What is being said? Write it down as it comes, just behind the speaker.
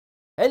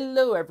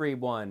Hello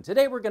everyone!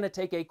 Today we're going to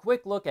take a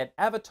quick look at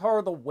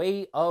Avatar: The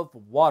Way of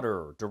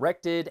Water,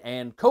 directed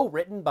and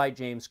co-written by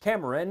James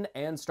Cameron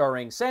and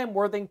starring Sam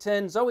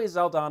Worthington, Zoe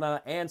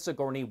Saldana, and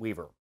Sigourney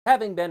Weaver.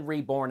 Having been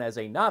reborn as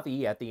a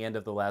Na'vi at the end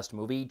of the last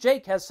movie,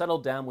 Jake has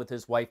settled down with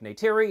his wife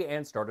Neytiri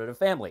and started a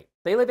family.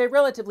 They live a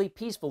relatively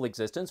peaceful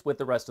existence with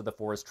the rest of the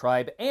forest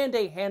tribe and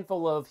a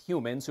handful of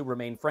humans who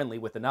remain friendly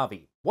with the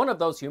Na'vi. One of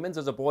those humans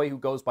is a boy who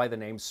goes by the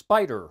name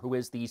Spider, who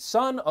is the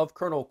son of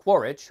Colonel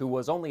Quaritch, who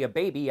was only a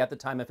baby at the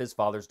time of his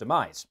father's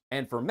demise.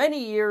 And for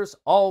many years,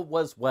 all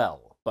was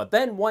well. But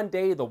then one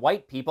day, the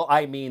white people,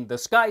 the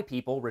sky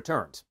people,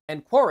 returned.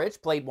 And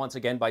Quaritch, played once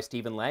again by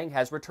Stephen Lang,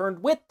 has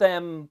returned with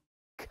them.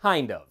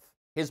 Kind of.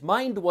 His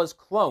mind was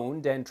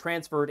cloned and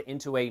transferred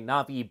into a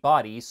Na'vi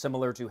body,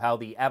 similar to how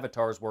the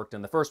Avatars worked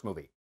in the first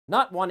movie.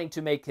 Not wanting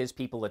to make his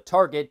people a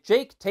target,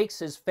 Jake takes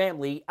his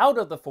family out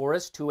of the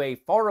forest to a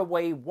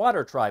faraway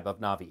water tribe of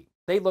Na'vi.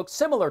 They look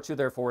similar to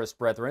their forest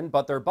brethren,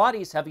 but their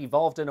bodies have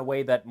evolved in a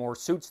way that more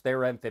suits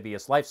their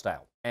amphibious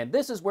lifestyle. And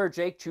this is where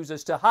Jake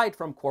chooses to hide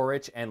from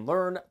Quaritch and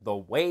learn the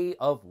way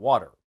of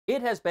water.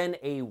 It has been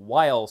a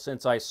while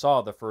since I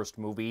saw the first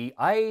movie.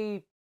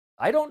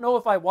 I don't know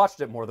if I watched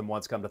it more than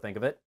once, come to think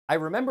of it. I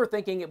remember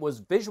thinking it was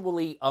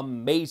visually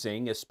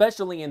amazing,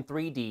 especially in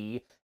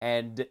 3D,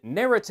 and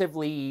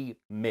narratively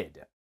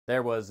mid.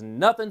 There was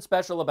nothing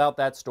special about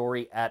that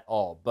story at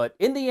all, but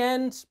in the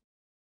end,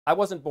 I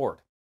wasn't bored.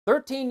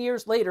 13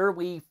 years later,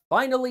 we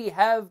finally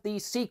have the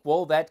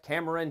sequel that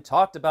Cameron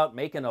talked about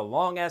making a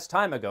long-ass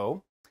time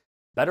ago.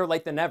 Better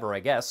late than never, I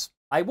guess.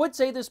 I would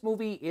say this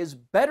movie is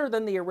better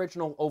than the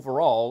original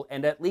overall,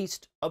 and at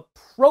least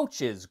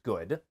approaches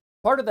good.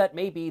 Part of that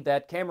may be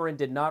that Cameron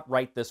did not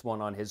write this one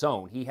on his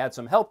own. He had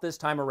some help this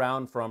time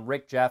around from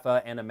Rick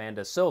Jaffa and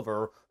Amanda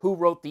Silver, who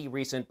wrote the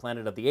recent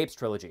Planet of the Apes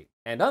trilogy.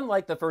 And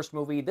unlike the first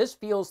movie, this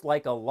feels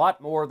like a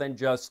lot more than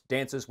just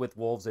Dances with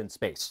Wolves in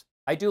space.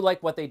 I do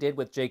like what they did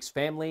with Jake's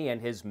family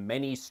and his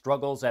many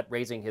struggles at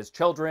raising his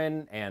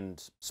children,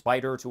 and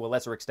Spider to a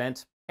lesser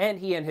extent. And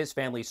he and his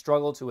family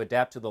struggle to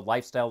adapt to the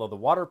lifestyle of the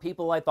water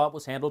people I thought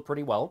was handled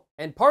pretty well.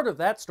 And part of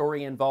that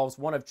story involves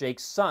one of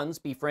Jake's sons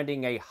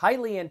befriending a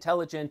highly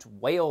intelligent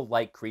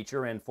whale-like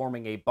creature and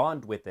forming a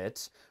bond with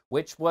it,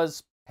 which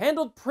was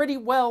handled pretty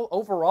well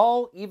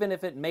overall, even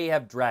if it may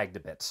have dragged a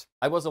bit.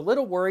 I was a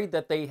little worried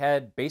that they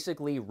had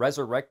basically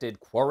resurrected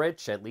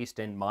Quaritch, at least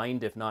in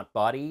mind if not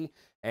body,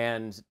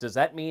 and does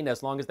that mean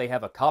as long as they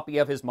have a copy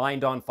of his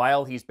mind on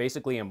file, he's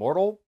basically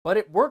immortal? But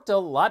it worked a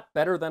lot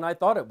better than I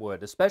thought it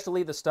would,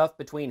 especially the stuff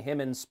between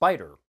him and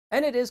Spider.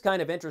 And it is kind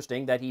of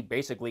interesting that he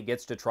basically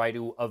gets to try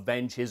to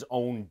avenge his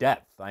own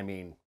death. I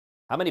mean,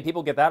 how many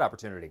people get that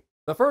opportunity?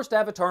 The first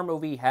Avatar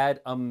movie had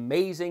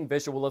amazing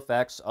visual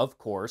effects, of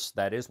course,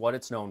 that is what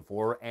it's known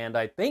for, and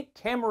I think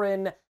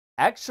Cameron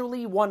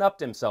actually one-upped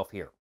himself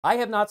here. I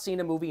have not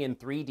seen a movie in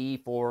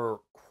 3D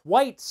for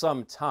quite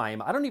some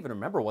time. I don't even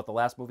remember what the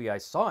last movie I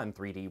saw in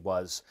 3D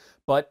was,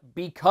 but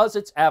because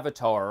it's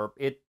Avatar,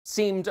 it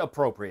seemed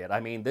appropriate. I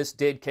mean, this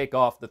did kick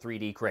off the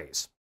 3D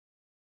craze.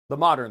 The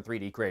modern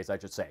 3D craze, I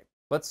should say.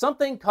 But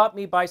something caught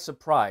me by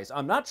surprise.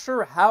 I'm not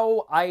sure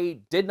how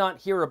I did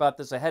not hear about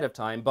this ahead of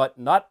time, but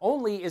not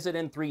only is it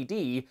in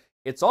 3D,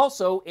 it's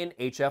also in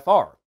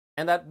HFR.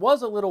 And that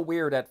was a little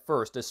weird at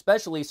first,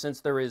 especially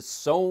since there is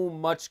so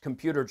much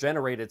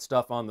computer-generated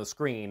stuff on the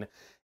screen.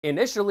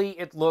 Initially,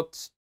 it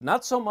looked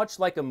not so much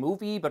like a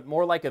movie, but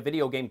more like a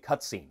video game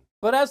cutscene.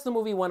 But as the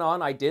movie went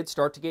on, I did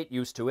start to get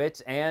used to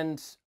it,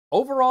 and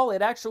overall,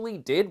 it actually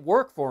did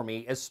work for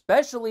me,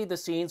 especially the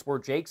scenes where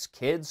Jake's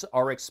kids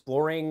are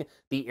exploring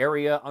the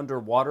area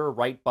underwater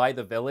right by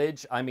the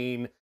village. I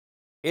mean,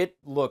 it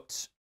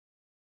looked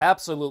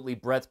absolutely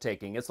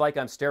breathtaking. It's like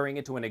I'm staring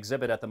into an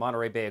exhibit at the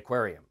Monterey Bay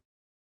Aquarium,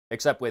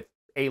 except with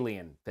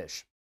alien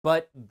fish.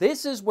 But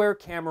this is where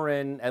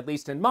Cameron, at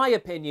least in my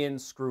opinion,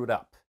 screwed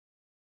up.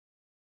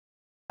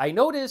 I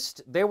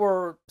noticed there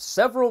were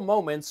several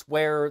moments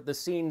where the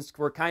scenes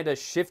were kind of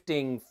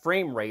shifting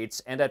frame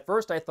rates, and at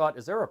first I thought,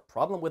 is there a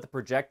problem with the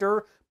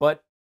projector?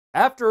 But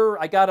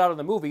after I got out of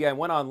the movie, I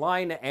went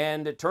online,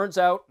 and it turns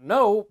out,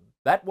 no,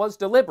 that was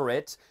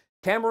deliberate.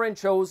 Cameron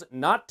chose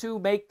not to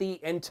make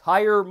the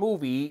entire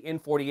movie in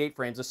 48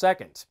 frames a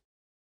second.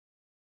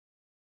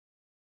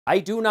 I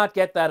do not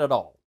get that at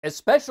all.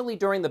 Especially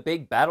during the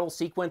big battle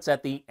sequence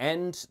at the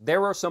end,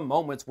 there are some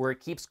moments where it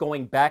keeps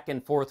going back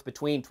and forth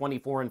between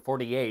 24 and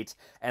 48,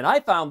 and I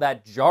found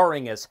that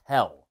jarring as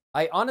hell.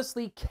 I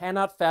honestly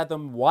cannot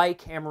fathom why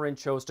Cameron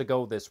chose to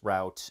go this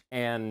route,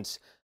 and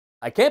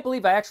I can't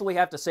believe I actually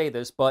have to say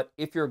this, but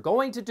if you're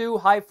going to do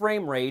high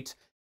frame rate,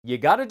 you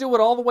gotta do it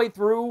all the way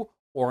through,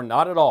 or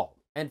not at all.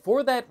 And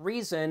for that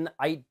reason,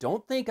 I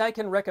don't think I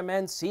can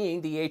recommend seeing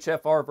the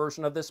HFR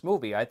version of this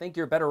movie. I think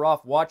you're better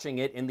off watching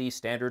it in the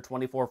standard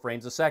 24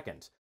 frames a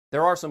second.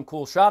 There are some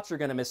cool shots you're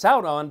going to miss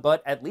out on,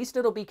 but at least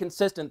it'll be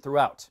consistent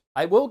throughout.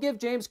 I will give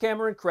James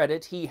Cameron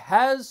credit. He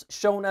has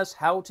shown us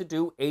how to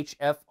do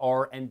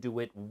HFR and do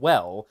it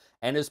well,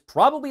 and is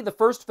probably the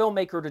first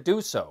filmmaker to do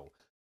so.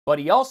 But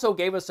he also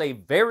gave us a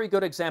very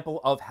good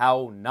example of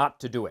how not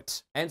to do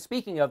it. And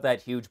speaking of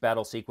that huge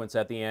battle sequence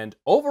at the end,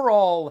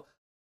 overall,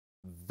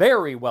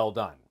 very well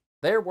done.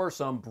 There were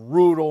some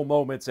brutal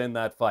moments in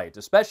that fight,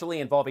 especially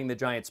involving the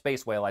giant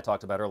space whale I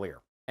talked about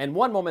earlier. And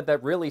one moment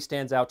that really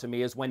stands out to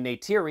me is when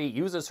Neytiri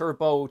uses her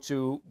bow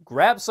to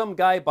grab some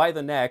guy by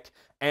the neck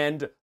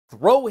and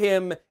throw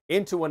him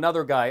into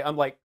another guy. I'm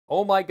like,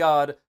 oh my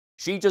god,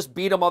 she just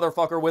beat a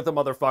motherfucker with a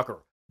motherfucker.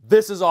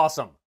 This is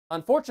awesome.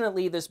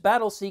 Unfortunately, this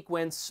battle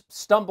sequence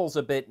stumbles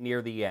a bit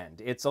near the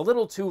end. It's a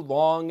little too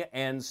long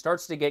and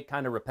starts to get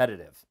kind of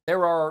repetitive.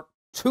 There are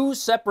two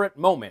separate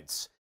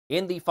moments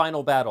in the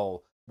final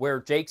battle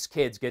where Jake's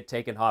kids get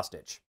taken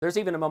hostage. There's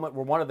even a moment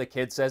where one of the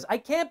kids says, "I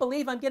can't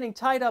believe I'm getting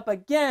tied up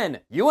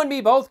again. You and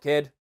me both,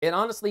 kid." It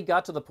honestly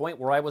got to the point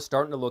where I was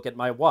starting to look at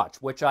my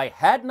watch, which I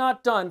had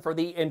not done for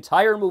the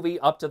entire movie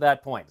up to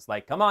that point. It's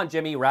like, come on,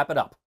 Jimmy, wrap it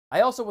up.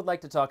 I also would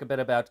like to talk a bit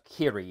about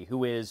Kiri,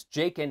 who is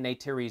Jake and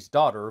Neytiri's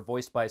daughter,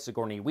 voiced by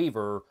Sigourney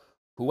Weaver,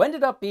 who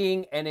ended up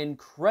being an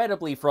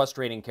incredibly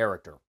frustrating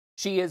character.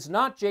 She is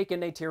not Jake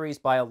and Neytiri's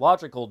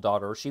biological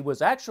daughter. She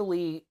was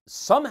actually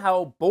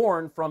somehow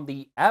born from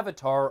the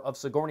avatar of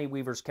Sigourney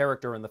Weaver's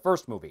character in the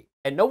first movie.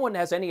 And no one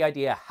has any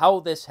idea how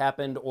this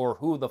happened or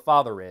who the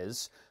father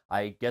is.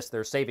 I guess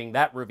they're saving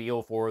that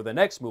reveal for the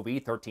next movie,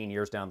 13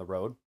 years down the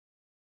road.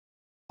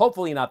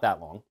 Hopefully not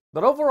that long.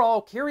 But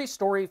overall, Kiri's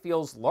story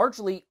feels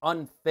largely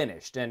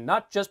unfinished, and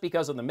not just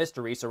because of the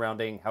mystery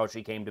surrounding how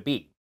she came to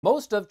be.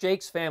 Most of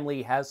Jake's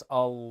family has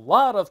a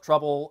lot of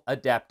trouble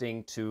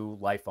adapting to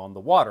life on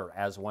the water,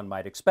 as one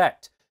might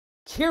expect.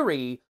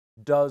 Kiri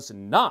does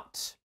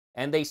not.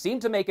 And they seem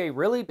to make a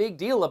really big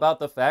deal about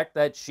the fact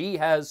that she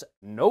has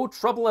no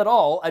trouble at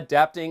all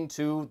adapting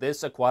to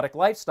this aquatic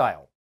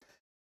lifestyle.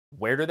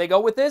 Where do they go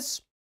with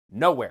this?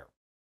 Nowhere.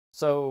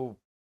 So,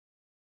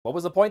 what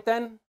was the point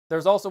then?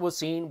 There's also a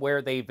scene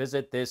where they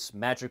visit this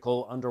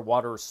magical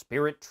underwater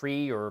spirit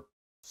tree or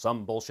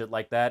some bullshit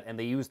like that, and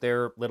they use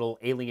their little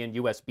alien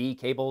USB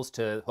cables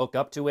to hook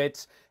up to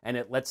it, and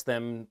it lets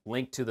them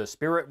link to the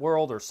spirit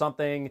world or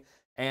something.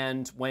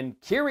 And when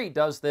Kiri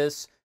does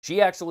this,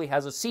 she actually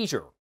has a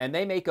seizure, and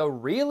they make a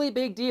really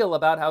big deal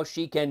about how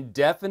she can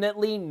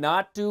definitely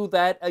not do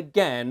that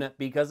again,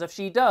 because if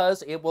she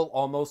does, it will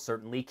almost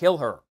certainly kill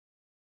her.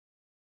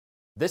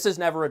 This is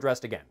never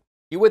addressed again.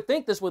 You would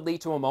think this would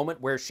lead to a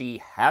moment where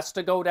she has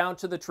to go down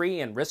to the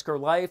tree and risk her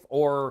life,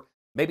 or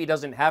maybe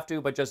doesn't have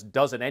to, but just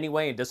does it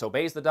anyway and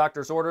disobeys the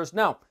doctor's orders.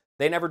 No,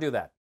 they never do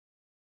that.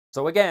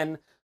 So again,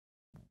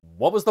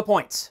 what was the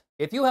point?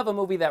 If you have a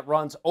movie that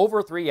runs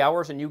over 3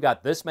 hours and you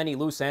got this many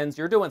loose ends,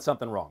 you're doing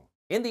something wrong.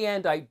 In the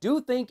end, I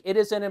do think it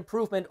is an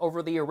improvement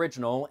over the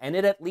original, and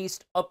it at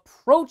least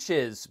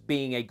approaches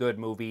being a good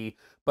movie,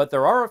 but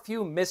there are a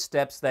few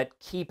missteps that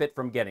keep it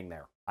from getting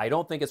there. I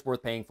don't think it's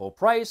worth paying full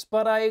price,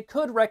 but I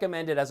could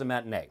recommend it as a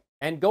matinee.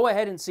 And go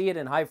ahead and see it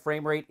in high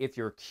frame rate if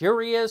you're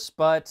curious,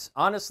 but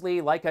honestly,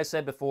 like I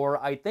said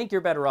before, I think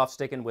you're better off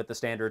sticking with the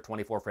standard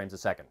 24 frames a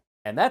second.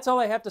 And that's all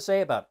I have to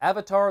say about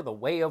Avatar: The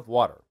Way of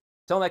Water.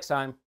 Till next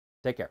time,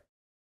 take care.